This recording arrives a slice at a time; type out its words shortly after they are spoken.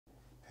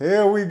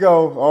Here we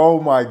go. Oh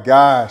my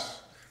gosh.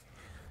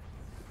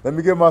 Let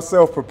me get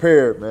myself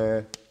prepared,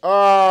 man.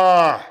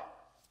 Hold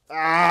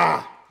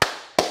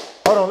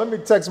on, let me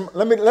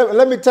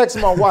text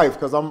my wife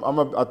because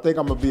I think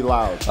I'm gonna be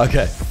loud.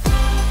 Okay.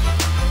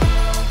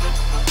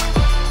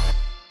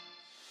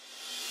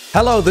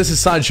 Hello, this is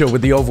Sideshow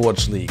with the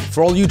Overwatch League.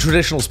 For all you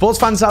traditional sports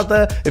fans out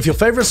there, if your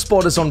favorite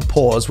sport is on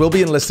pause, we'll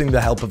be enlisting the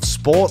help of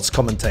sports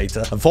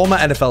commentator and former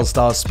NFL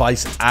star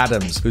Spice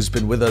Adams, who's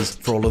been with us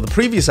for all of the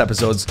previous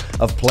episodes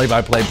of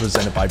Play-by-Play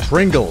presented by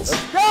Pringles.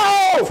 Let's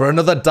go! For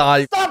another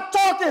dive. Stop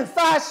talking,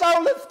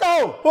 Sideshow, let's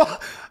go!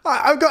 What?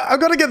 I've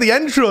got to get the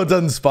intro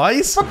done,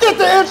 Spice. Forget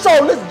the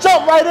intro, let's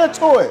jump right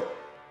into it.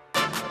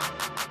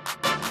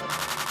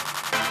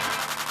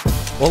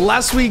 Well,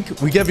 last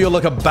week, we gave you a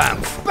look at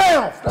Banff.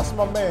 Banff, that's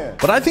my man.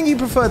 But I think you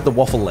preferred the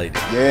Waffle Lady.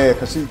 Yeah,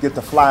 because she get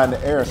to fly in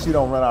the air and she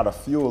don't run out of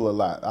fuel a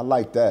lot. I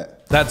like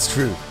that. That's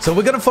true. So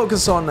we're going to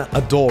focus on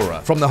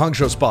Adora from the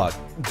Hangzhou Spark.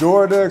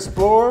 Dora the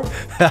Explorer?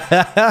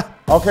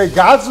 Okay,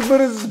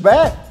 Godspeed is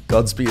back.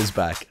 Godspeed is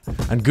back.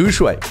 And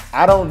Gushui.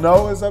 I don't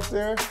know is up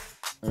there.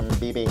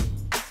 BB.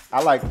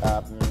 I like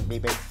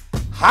BB.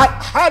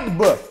 Hot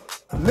Book,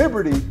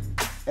 Liberty,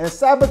 and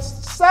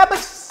Sabbath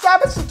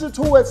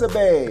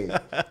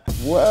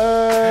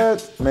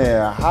What?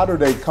 Man, how do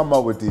they come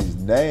up with these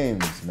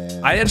names,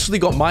 man? I actually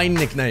got my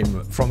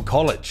nickname from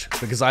college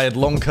because I had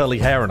long curly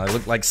hair and I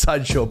looked like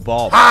Sideshow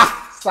Bob.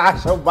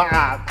 Sideshow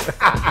Bob.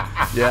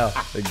 Yeah,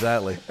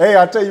 exactly. Hey,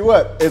 I tell you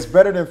what, it's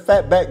better than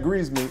Fatback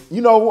Greasemeat.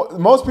 You know,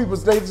 most people,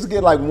 they just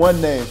get like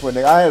one name for a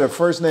name. I had a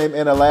first name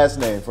and a last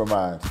name for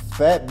mine.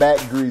 Fatback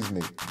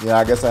Greasemeat. You know,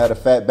 I guess I had a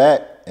fat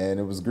back and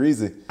it was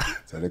greasy.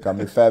 So they call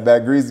me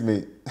Fatback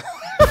Greasemeat.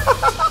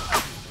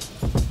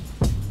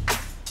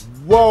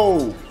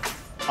 Whoa.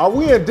 Are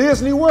we in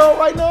Disney World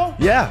right now?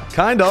 Yeah,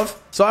 kind of.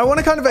 So I want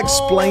to kind of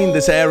explain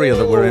this area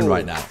that we're in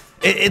right now.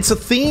 It's a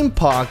theme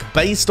park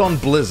based on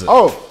Blizzard.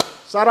 Oh,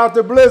 shout out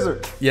to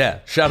Blizzard. Yeah,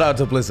 shout out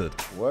to Blizzard.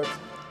 What?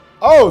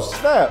 Oh,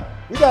 snap.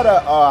 We got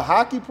a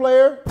hockey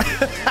player.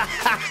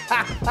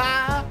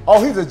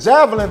 Oh, he's a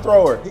javelin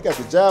thrower. He got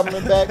the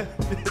javelin back.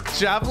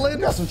 Javelin?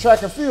 We got some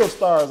track and field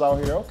stars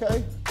out here.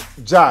 Okay.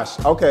 Josh,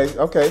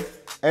 okay.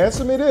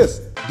 Answer me this.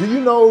 Do you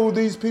know who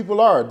these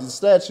people are, these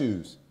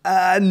statues?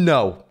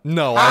 No,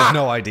 I have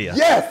no idea.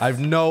 Yes! I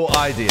have no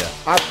idea.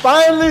 I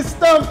finally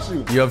stumped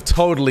you. You have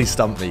totally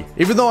stumped me.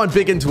 Even though I'm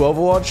big into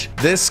Overwatch,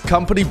 this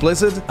company,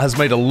 Blizzard, has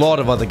made a lot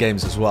of other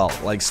games as well,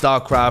 like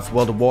StarCraft,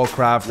 World of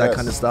Warcraft, that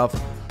kind of stuff.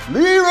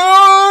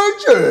 Leroy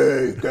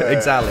Jenkins.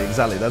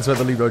 Exactly. That's where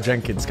the Leroy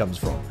Jenkins comes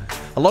from.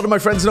 A lot of my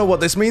friends know what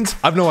this means.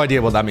 I have no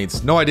idea what that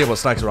means. No idea what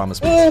Snacksaurus means.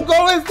 Oh,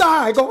 go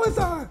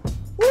inside.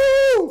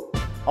 Woo!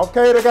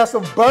 Okay, they got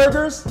some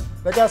burgers.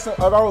 They got some,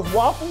 are those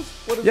waffles?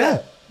 What is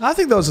that? I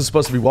think those are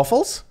supposed to be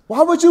waffles.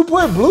 Why would you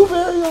put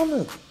blueberry on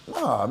them?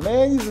 Nah,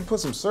 man, you just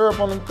put some syrup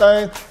on them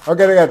things.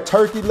 Okay, they got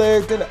turkey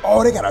legs in it.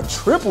 Oh, they got a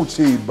triple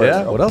cheeseburger.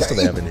 Yeah, what else do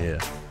they have in here?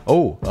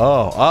 Oh,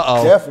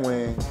 Death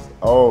wings.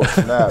 Oh,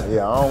 snap.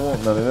 Yeah, I don't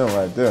want none of them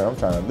right there. I'm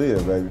trying to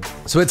live, baby.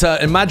 So it's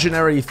an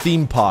imaginary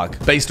theme park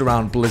based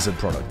around Blizzard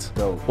products.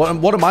 Dope.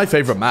 One of my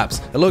favorite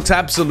maps. It looks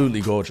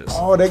absolutely gorgeous.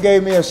 Oh, they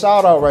gave me a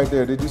shout out right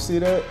there. Did you see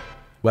that?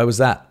 Where was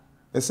that?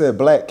 It said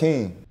Black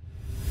King.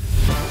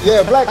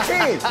 Yeah, Black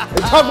King.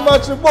 They talking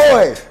about your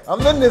boy.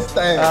 I'm in this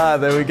thing. Ah,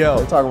 there we go.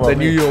 They talking about They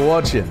knew me. you were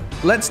watching.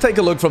 Let's take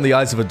a look from the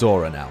eyes of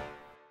Adora now.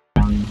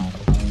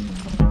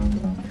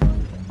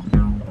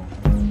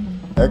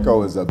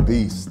 Echo is a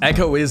beast.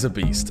 Echo is a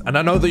beast, and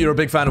I know that you're a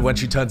big fan of when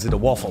she turns into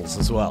waffles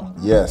as well.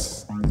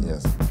 Yes.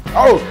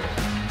 Oh,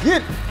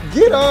 get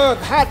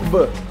Hot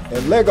Book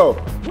and Lego.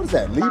 What is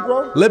that,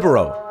 Libro?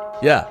 Libero.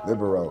 Yeah.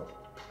 Libero.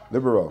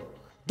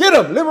 Get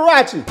him,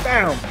 Liberace.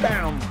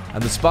 Bam.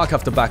 And the Spark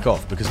have to back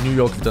off because New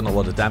York have done a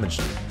lot of damage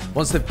to them.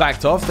 Once they've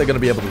backed off, they're going to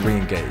be able to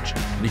re-engage.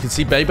 And you can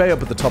see Bebe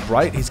up at the top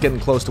right. He's getting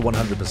close to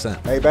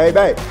 100%. Hey,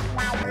 baby.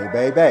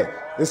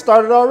 It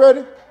started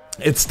already?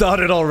 It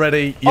started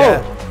already.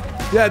 Yeah.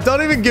 Oh. Yeah,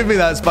 don't even give me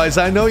that, Spice.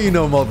 I know you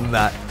know more than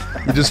that.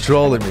 You're just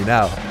trolling me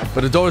now.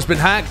 But Adora's been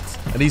hacked,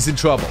 and he's in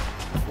trouble.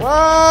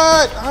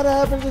 What? How'd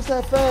that happen just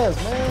that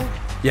fast, man?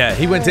 Yeah,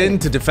 he went in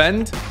to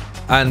defend,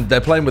 and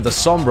they're playing with a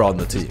Sombra on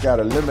the team. Got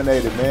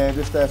eliminated, man,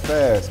 just that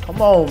fast. Come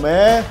on,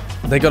 man.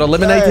 They got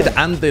eliminated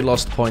and they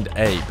lost point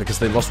A because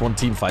they lost one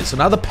team fight. So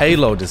now the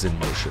payload is in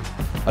motion.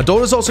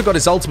 Adora's also got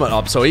his ultimate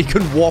up so he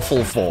can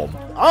waffle form.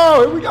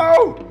 Oh, here we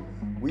go.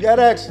 We got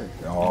action.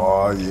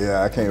 Oh,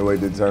 yeah, I can't wait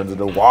to turn to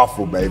the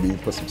waffle, baby.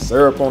 Put some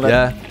syrup on that.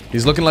 Yeah,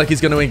 he's looking like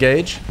he's going to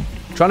engage.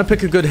 Trying to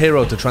pick a good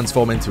hero to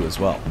transform into as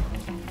well.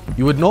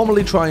 You would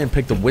normally try and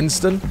pick the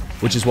Winston,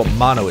 which is what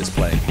Mano is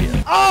playing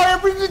here. Oh,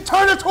 everything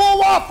turned into a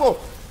waffle.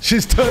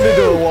 She's turned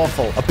into a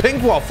waffle. A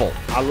pink waffle.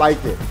 I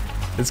like it.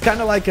 It's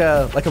kind of like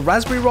a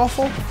raspberry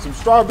waffle. Some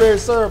strawberry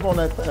syrup on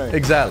that thing.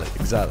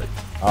 Exactly.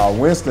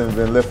 Winston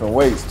been lifting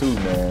weights too,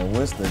 man.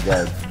 Winston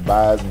got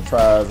buys and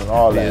tries and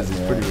all that.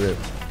 It's pretty ripped.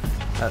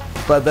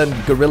 But then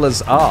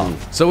gorillas are.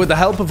 So with the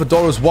help of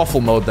Adora's waffle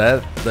mode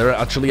there, they're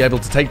actually able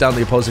to take down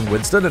the opposing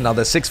Winston, and now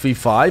they're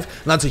 6v5, and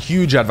that's a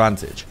huge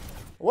advantage.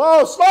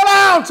 Whoa, slow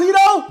down,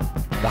 Tito!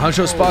 The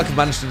Hangzhou Spark have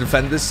managed to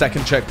defend this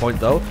second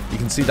checkpoint, though. You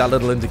can see that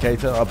little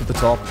indicator up at the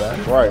top there.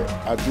 Right,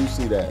 I do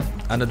see that.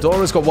 And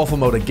Adora's got waffle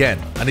mode again.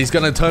 And he's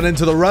going to turn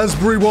into the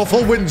Raspberry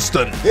Waffle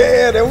Winston.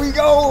 Yeah, there we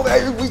go,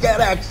 baby. We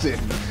got action.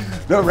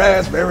 The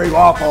Raspberry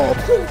Waffle.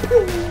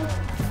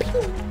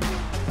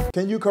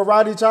 Can you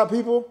karate chop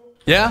people?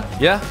 Yeah.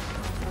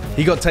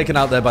 He got taken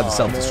out there by the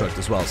self-destruct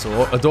as well. So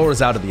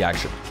Adora's out of the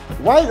action.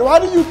 Why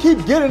do you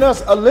keep getting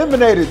us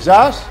eliminated,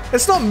 Josh?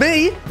 It's not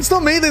me. It's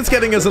not me that's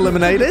getting us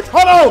eliminated.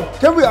 Hold on.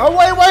 Can we? Oh,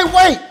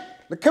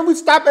 wait. Can we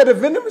stop at a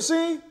vending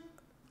machine?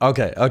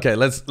 Okay.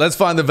 Let's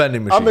find the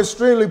vending machine. I'm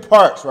extremely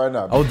parched right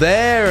now. Oh,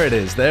 there it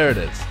is.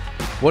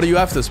 What are you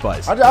after,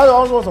 Spice? I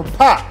always want some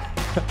pop.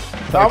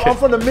 Okay. I'm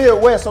from the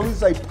Midwest, so we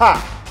say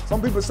pop.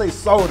 Some people say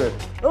soda.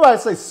 Nobody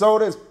say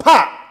soda. It's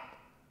pop.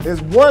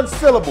 It's one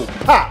syllable.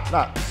 Pop,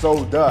 not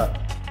soda.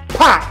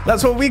 Pop.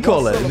 That's what we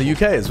call it in the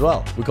UK as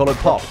well. We call it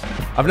pop.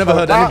 I've never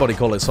heard anybody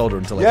call it soda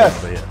until I came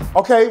over here.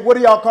 Okay, what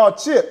do y'all call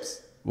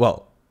chips?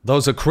 Well,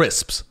 those are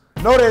crisps.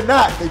 No, they're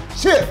not. They're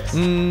chips.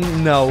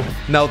 No,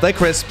 they're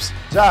crisps.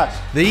 Josh.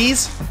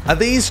 Are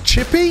these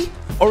chippy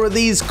or are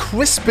these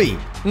crispy?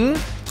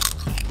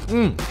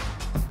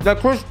 They're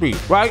crispy,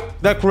 right?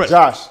 They're crisp.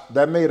 Josh,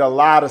 that made a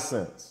lot of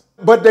sense.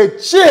 But they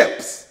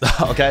chips.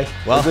 Okay,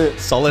 well,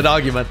 solid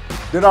argument.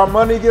 Did our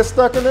money get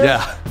stuck in there?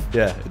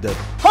 Yeah, it did.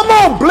 Come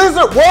on,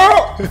 Blizzard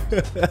World!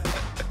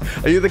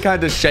 Are you the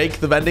kind to shake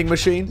the vending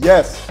machine?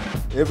 Yes,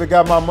 if it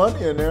got my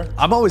money in there.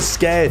 I'm always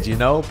scared, you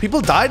know? People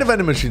die to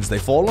vending machines, they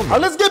fall on them. All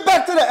right, let's get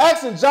back to the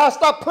action, Josh.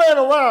 Stop playing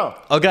around.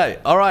 Okay,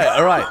 all right.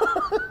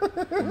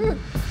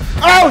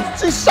 Oh,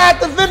 she shot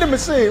the vending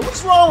machine.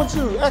 What's wrong with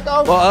you,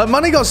 Echo? Well,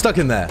 money got stuck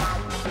in there.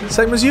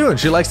 Same as you, and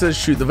she likes to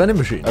shoot the vending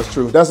machine. That's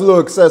true. That's a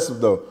little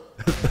excessive, though.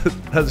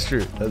 That's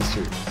true.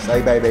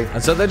 Say, baby.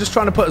 And so they're just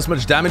trying to put as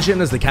much damage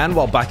in as they can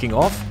while backing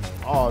off.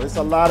 Oh, there's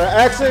a lot of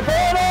action going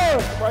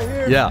on right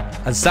here.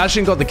 Yeah, and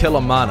Sashin got the kill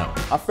on Mano.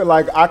 I feel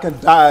like I can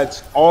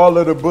dodge all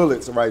of the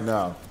bullets right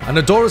now. And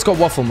Adora's got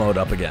waffle mode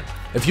up again.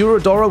 If you were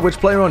Adora, which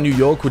player on New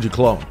York would you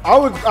clone? I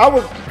would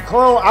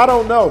clone, I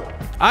don't know.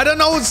 I don't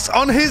know, it's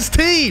on his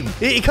team.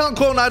 He can't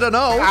clone, I don't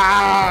know.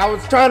 I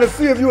was trying to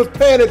see if you was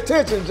paying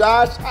attention,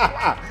 Josh.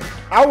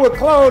 I would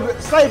clone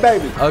Say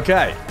Baby.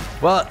 Okay.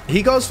 Well,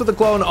 he goes for the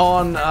clone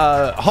on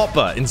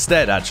Hopper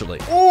instead, actually.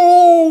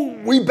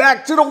 Ooh, we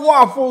back to the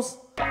waffles.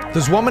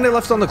 There's 1 minute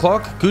left on the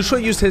clock.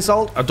 Gushua used his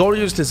ult, Adora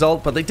used his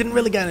ult, but they didn't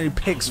really get any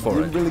picks for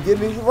it. Didn't really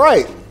get anything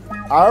right.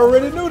 I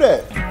already knew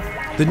that.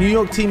 The New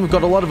York team have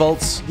got a lot of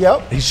ults.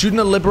 Yep. He's shooting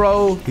a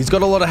Libero. He's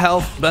got a lot of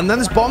health. And then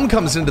this bomb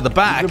comes into the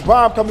back. The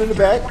bomb coming in the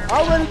back. I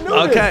already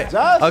knew this,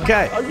 Josh.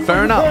 Okay,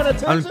 fair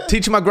enough. I'm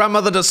teaching my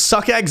grandmother to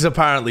suck eggs,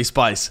 apparently,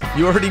 Spice.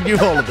 You already knew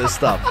all of this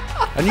stuff.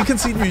 And you can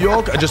see New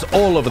York are just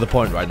all over the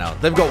point right now.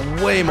 They've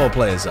got way more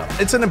players up.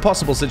 It's an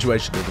impossible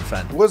situation to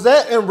defend. Was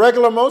that in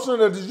regular motion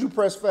or did you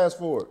press fast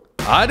forward?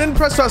 I didn't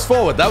press fast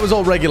forward. That was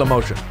all regular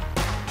motion.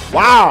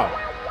 Wow.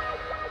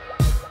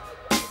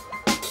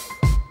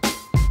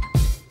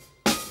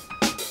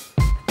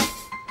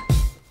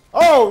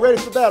 Oh, ready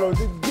for battle.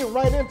 Get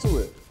right into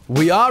it.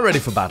 We are ready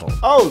for battle.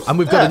 Oh, and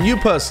we've got a new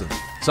person.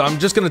 So I'm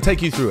just going to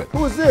take you through it.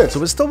 Who is this? So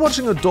we're still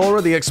watching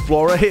Adora the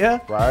Explorer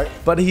here. Right.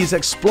 But he's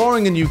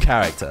exploring a new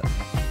character.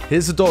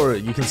 Here's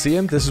Adora. You can see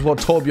him. This is what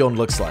Torbjörn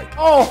looks like.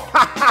 Oh,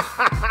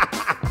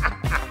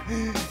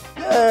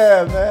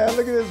 yeah, man.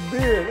 Look at this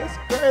beard. That's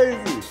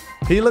crazy.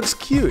 He looks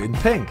cute in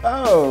pink.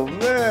 Oh,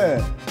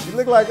 man. You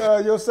look like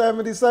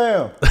Yosemite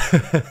Sam.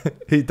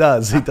 He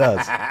does.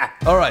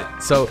 All right,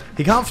 so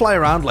he can't fly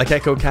around like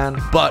Echo can,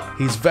 but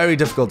he's very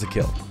difficult to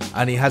kill.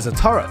 And he has a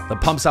turret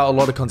that pumps out a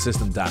lot of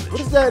consistent damage.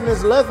 What is that in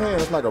his left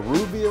hand? It's like a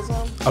ruby or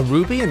something? A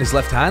ruby in his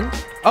left hand?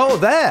 Oh,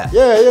 there.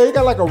 Yeah, he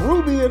got like a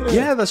ruby in there.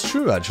 Yeah, that's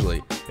true,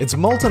 actually. It's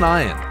molten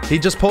iron. He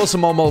just pours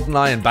some more molten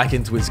iron back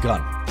into his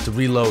gun to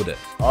reload it.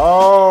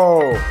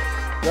 Oh,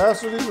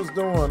 that's what he was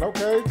doing.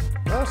 Okay,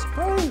 that's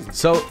crazy.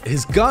 So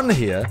his gun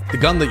here, the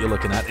gun that you're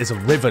looking at, is a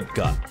rivet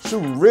gun.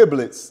 Shooting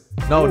riblets.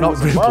 No, not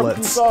riblets.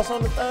 Barbecue riblets. sauce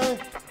on the thing?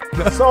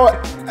 So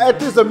at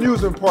this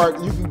amusement park,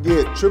 you can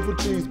get triple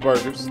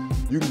cheeseburgers,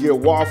 you can get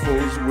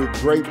waffles with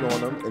grape on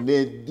them, and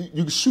then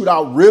you can shoot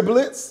out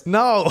riblets?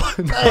 No.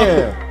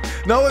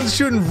 No one's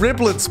shooting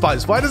riblets,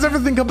 Spice. Why does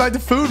everything come back to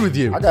food with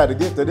you? I gotta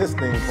get to this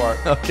theme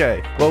park.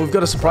 Okay. Well, we've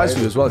got a surprise for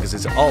you as well, because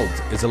his ult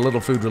is a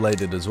little food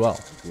related as well.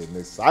 Getting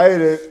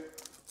excited.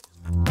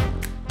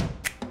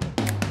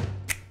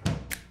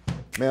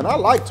 Man, I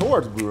like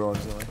Torbjörn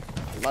oranges.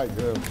 I like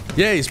them.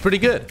 Yeah, he's pretty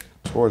good.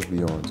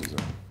 Torbjörn oranges.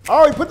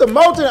 Oh, he put the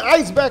molten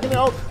ice back in there.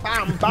 Oh,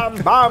 bam, bam,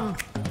 bam.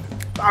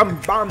 Bam,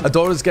 bam.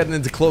 Adora's getting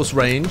into close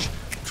range,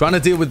 trying to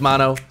deal with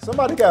Mano.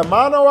 Somebody got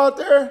Mano out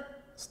there?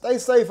 Stay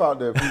safe out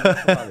there, people.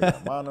 Somebody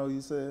got Mano,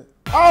 you said?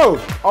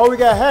 Oh, we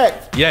got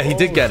hacked. Yeah, he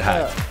did get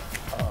hacked.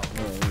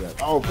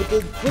 Oh, man,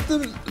 put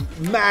the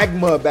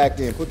magma back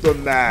in. Put the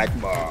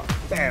magma.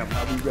 Bam,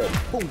 now we ready.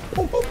 Boom,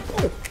 boom, boom,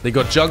 boom. They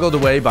got juggled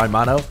away by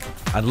Mano,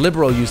 and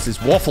Libero used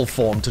his waffle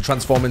form to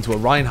transform into a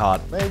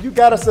Reinhardt. Man, you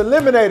got us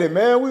eliminated,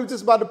 man. We were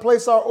just about to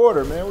place our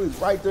order, man. We was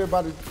right there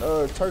by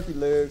the turkey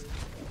legs,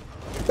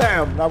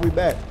 Bam, now we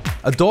back.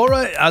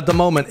 Adora at the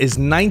moment is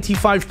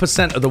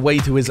 95% of the way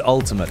to his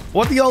ultimate.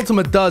 What the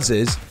ultimate does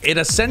is it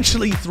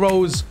essentially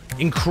throws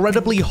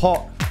incredibly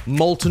hot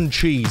molten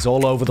cheese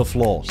all over the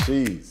floor.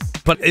 Cheese.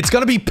 But it's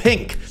gonna be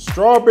pink.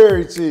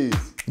 Strawberry cheese.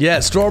 Yeah,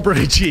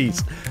 strawberry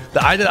cheese.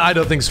 I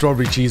don't think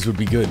strawberry cheese would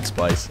be good,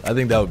 Spice. I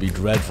think that would be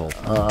dreadful.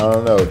 I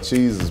don't know.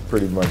 Cheese is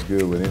pretty much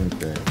good with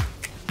anything.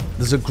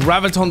 There's a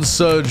graviton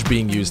surge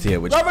being used here,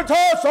 which...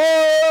 Graviton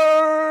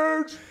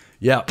surge!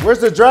 Yeah. Where's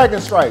the Dragon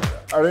Strike?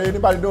 Are there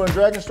anybody doing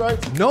Dragon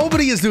Strikes?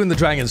 Nobody is doing the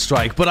Dragon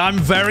Strike, but I'm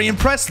very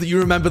impressed that you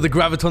remember the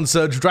Graviton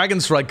Surge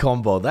Dragon Strike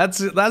combo.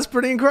 That's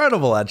pretty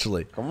incredible,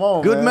 actually. Come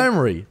on, Good man.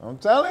 memory. I'm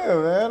telling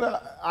you, man.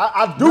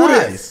 I do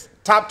this.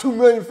 Top 2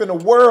 millionth in the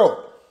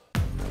world.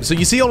 So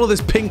you see all of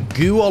this pink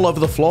goo all over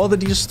the floor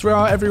that you just throw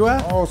out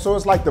everywhere? Oh, so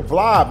it's like The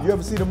Blob. You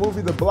ever see the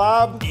movie The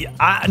Blob?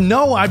 Yeah,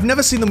 no, I've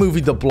never seen the movie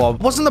The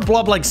Blob. Wasn't the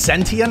Blob like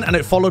sentient and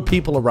it followed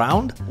people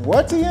around?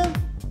 What, Ian?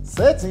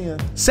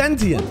 Sentient.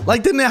 Sentient.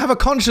 Like, didn't it have a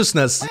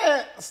consciousness?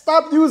 Man,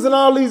 stop using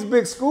all these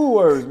big school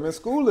words, man.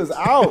 School is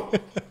out.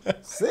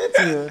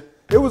 Sentient.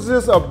 It was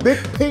just a big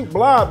pink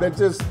blob that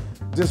just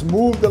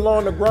moved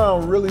along the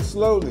ground really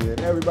slowly,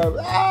 and everybody,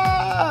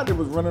 they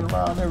was running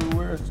around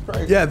everywhere. It's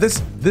crazy. Yeah,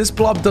 this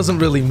blob doesn't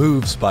really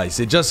move, Spice.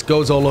 It just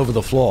goes all over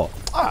the floor.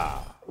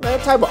 Man,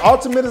 what type of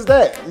ultimate is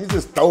that? You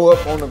just throw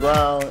up on the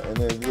ground, and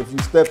then if you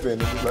step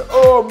in, it's just like,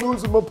 oh, I'm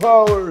losing my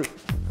power.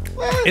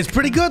 It's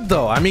pretty good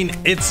though. I mean,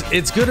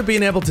 it's good at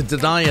being able to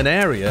deny an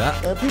area.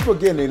 And people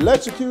getting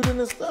electrocuted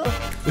and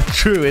stuff.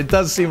 True, it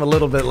does seem a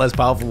little bit less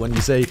powerful when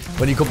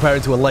you compare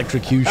it to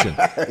electrocution.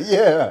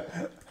 Yeah.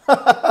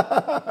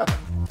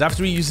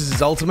 After he uses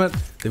his ultimate,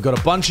 they've got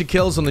a bunch of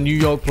kills on the New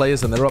York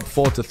players and they're up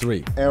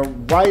 4-3.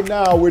 And right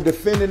now we're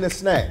defending the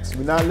snacks.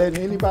 We're not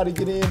letting anybody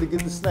get in to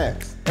get the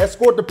snacks.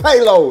 Escort the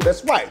payload.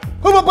 That's right.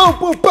 Boom, boom,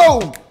 boom,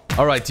 boom.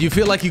 All right. Do you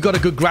feel like you got a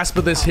good grasp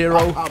of this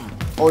hero?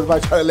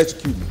 Everybody try to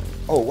electrocute me.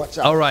 Oh, watch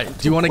out. All right.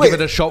 Do you want to give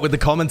it a shot with the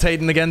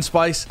commentating again,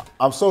 Spice?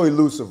 I'm so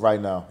elusive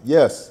right now.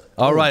 Yes.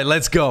 All right.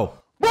 Let's go.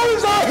 What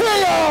is our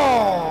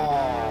hero?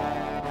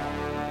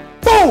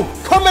 Boom!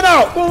 Coming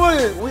out. Boom!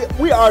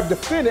 We are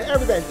defending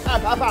everything.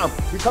 Pop, pop, pop.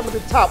 We coming to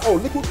the top. Oh,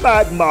 liquid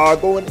magma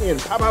going in.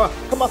 Pop, pop,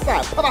 pop. Come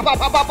outside. Pop, pop,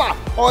 pop, pop, pop.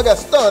 Oh, I got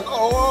stunned.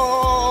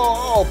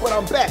 Oh, but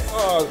I'm back.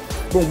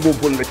 Boom, boom,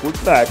 boom. Liquid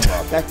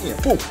magma. Back in.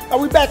 Boom. Now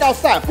we back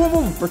outside. Boom,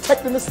 boom.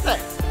 Protecting the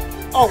snacks.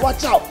 Oh,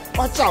 watch out.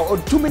 Watch out. Oh,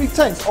 too many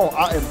tanks. Oh,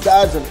 I am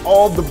dodging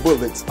all the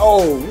bullets.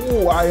 Oh,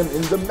 ooh, I am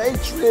in the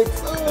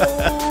Matrix.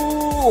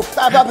 Oh,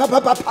 pop, pop,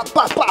 pop, pop, pop,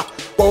 pop, pop.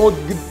 Boom,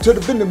 get to the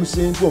vending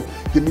machine. Boom,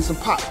 give me some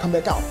pop. Come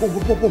back out. Boom,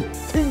 boom, boom, boom.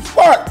 Team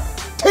Spark.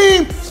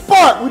 Team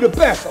Spark. We the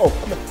best. Oh,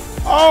 come on.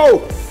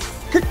 Oh,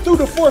 kick through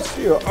the force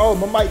field. Oh,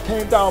 my mic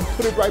came down.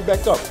 Put it right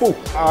back up. Boom.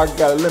 I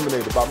got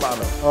eliminated by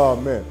Mono. Oh,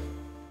 man.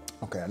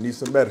 Okay, I need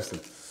some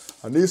medicine.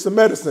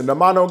 The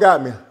Mono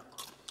got me.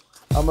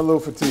 I'm a little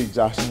fatigued,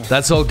 Josh.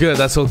 That's all good.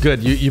 That's all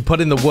good. You put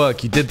in the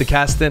work. You did the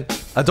casting.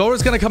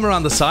 Adora's going to come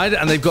around the side,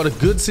 and they've got a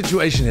good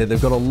situation here.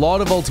 They've got a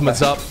lot of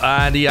ultimates up,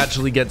 and he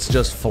actually gets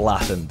just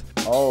flattened.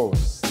 Oh,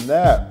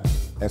 snap.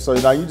 And so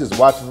now you just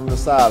watching from the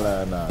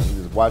sideline now.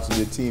 You just watching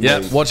your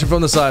teammates. Yeah, watching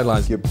from the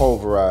sidelines. Get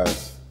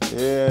pulverized.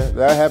 Yeah,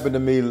 that happened to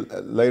me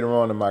later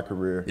on in my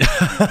career. It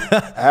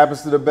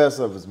happens to the best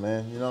of us,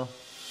 man, you know?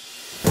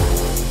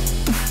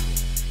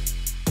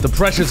 The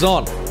pressure's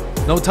on.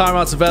 No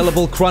timeouts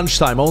available. Crunch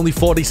time. Only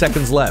 40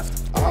 seconds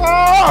left.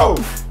 Oh!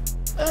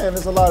 Man,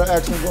 there's a lot of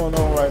action going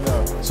on right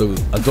now. So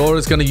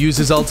Adora's going to use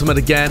his ultimate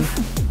again.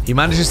 He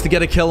manages to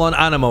get a kill on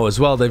Animo as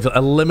well. They've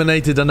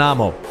eliminated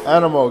Anamo.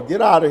 Animo,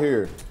 get out of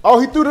here. Oh,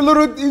 he threw the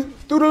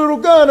little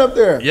gun up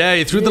there. Yeah,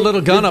 he threw the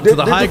little gun up to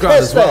the high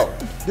ground as well.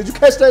 Did you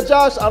catch that,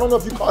 Josh? I don't know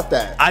if you caught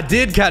that. I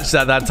did catch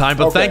that time,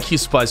 but thank you,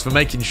 Spice, for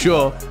making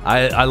sure.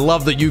 I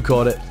love that you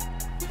caught it.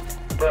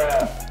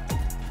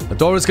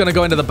 Adora's going to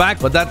go into the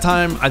back, but that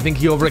time, I think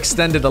he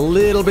overextended a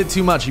little bit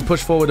too much. He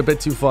pushed forward a bit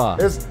too far.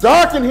 It's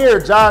dark in here,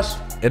 Josh.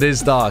 It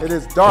is dark. It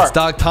is dark. It's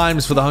dark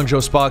times for the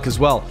Hangzhou Spark as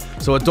well.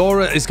 So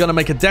Adora is going to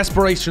make a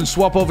desperation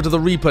swap over to the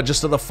Reaper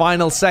just at the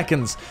final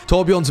seconds.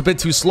 Torbjörn's a bit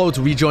too slow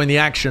to rejoin the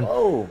action.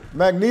 Oh,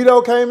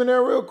 Magneto came in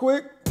there real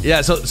quick.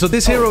 Yeah, so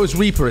this hero is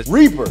Reaper.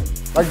 Reaper?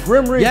 Like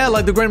Grim Reaper? Yeah,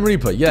 like the Grim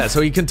Reaper. Yeah,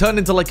 so he can turn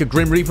into like a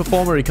Grim Reaper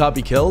form where he can't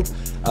be killed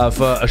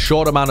for a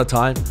short amount of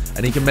time.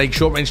 And he can make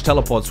short-range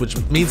teleports, which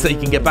means that he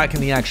can get back in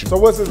the action. So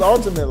what's his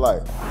ultimate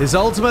like? His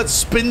ultimate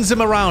spins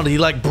him around. He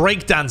like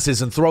break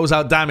dances and throws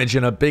out damage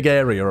in a big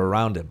area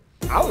around him.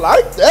 I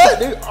like that,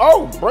 dude.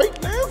 Oh, break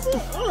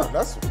dancing?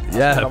 That's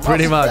yeah,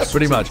 pretty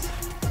much.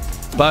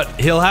 But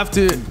he'll have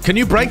to... Can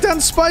you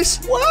breakdance,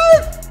 Spice?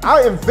 What?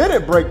 I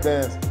invented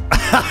breakdance.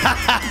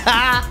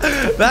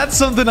 That's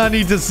something I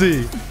need to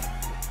see.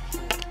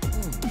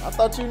 I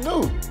thought you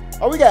knew.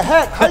 Oh, we got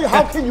hacked.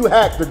 How can you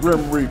hack the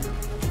Grim Reaper?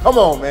 Come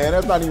on, man.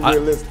 That's not even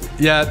realistic.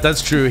 Yeah,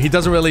 that's true. He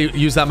doesn't really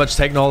use that much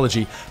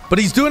technology. But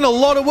he's doing a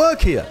lot of work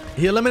here.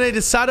 He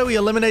eliminated Sato. He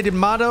eliminated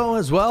Mado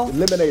as well.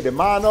 Eliminated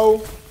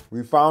Mano.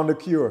 We found a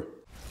cure.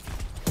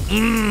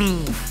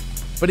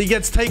 but he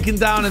gets taken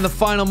down in the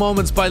final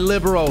moments by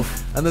Libero,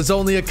 and there's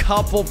only a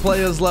couple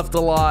players left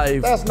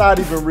alive. That's not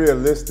even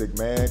realistic,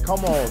 man.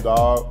 Come on,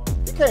 dog.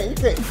 You can't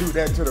do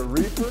that to the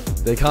Reaper.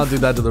 They can't do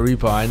that to the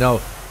Reaper, I know.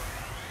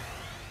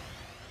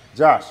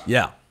 Josh.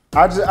 Yeah.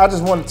 I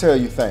just want to tell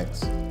you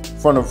thanks.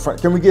 From the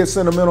front. Can we get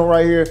sentimental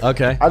right here?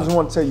 Okay. I just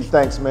want to tell you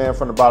thanks, man,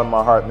 from the bottom of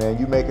my heart, man.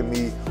 You making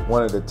me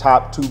one of the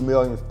top 2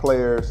 millionth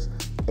players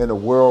in the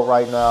world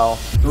right now.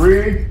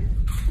 3,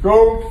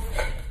 2,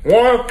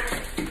 1.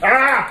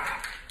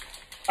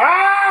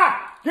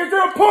 Get to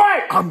the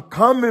point. I'm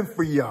coming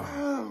for y'all.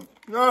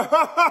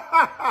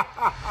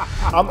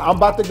 I'm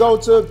about to go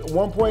to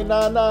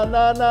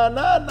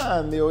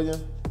 1.999999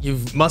 million. You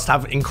must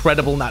have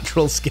incredible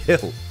natural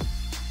skill.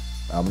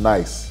 I'm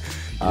nice.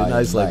 You're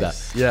nice like that.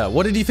 Yeah.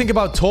 What did you think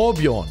about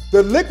Torbjörn?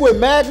 The liquid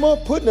magma,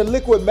 putting the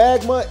liquid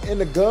magma in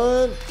the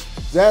gun,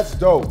 that's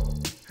dope.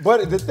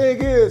 But the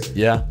thing is,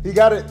 yeah, he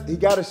got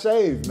to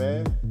shave,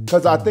 man.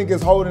 Because I think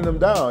it's holding him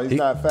down. He's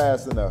not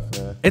fast enough,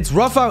 man. It's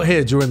rough out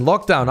here during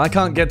lockdown. I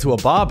can't get to a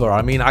barber.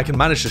 I mean, I can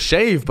manage to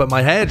shave, but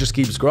my hair just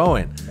keeps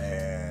growing.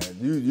 Man,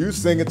 you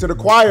singing to the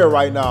choir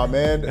right now,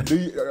 man.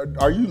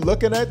 Are you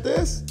looking at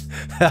this?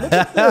 Look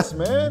at this,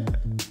 man.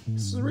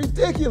 This is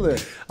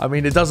ridiculous. I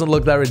mean, it doesn't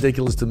look that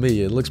ridiculous to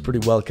me. It looks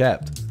pretty well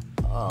kept.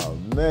 Oh,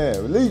 man.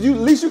 At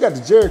least you got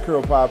the Jerry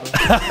curl popping.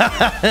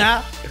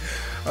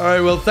 All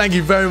right, well, thank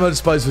you very much,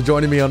 Spice, for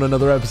joining me on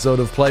another episode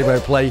of Play by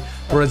Play,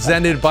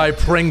 presented by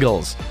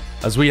Pringles,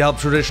 as we help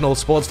traditional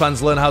sports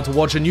fans learn how to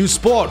watch a new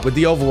sport with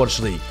the Overwatch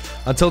League.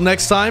 Until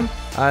next time,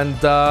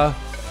 and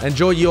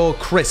enjoy your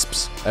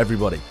crisps,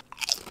 everybody.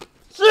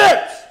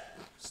 Chips!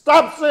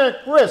 Stop saying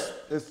crisp.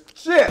 It's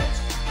chips.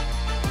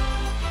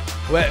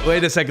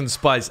 Wait a second,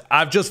 Spice.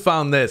 I've just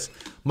found this.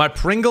 My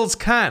Pringles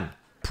can.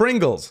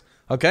 Pringles,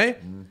 okay?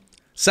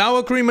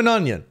 Sour cream and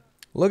onion.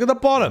 Look at the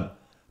bottom.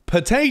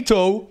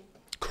 Potato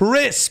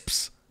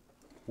crisps.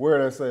 Where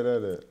did I say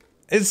that at?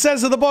 It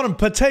says at the bottom,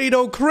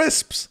 potato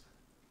crisps.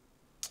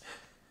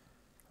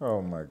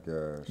 Oh my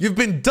gosh. You've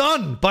been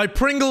done by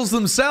Pringles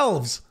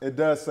themselves. It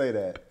does say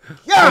that.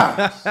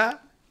 Yeah!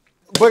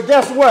 But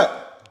guess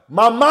what?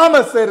 My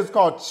mama said it's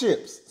called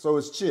chips, so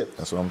it's chips.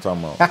 That's what I'm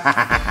talking about.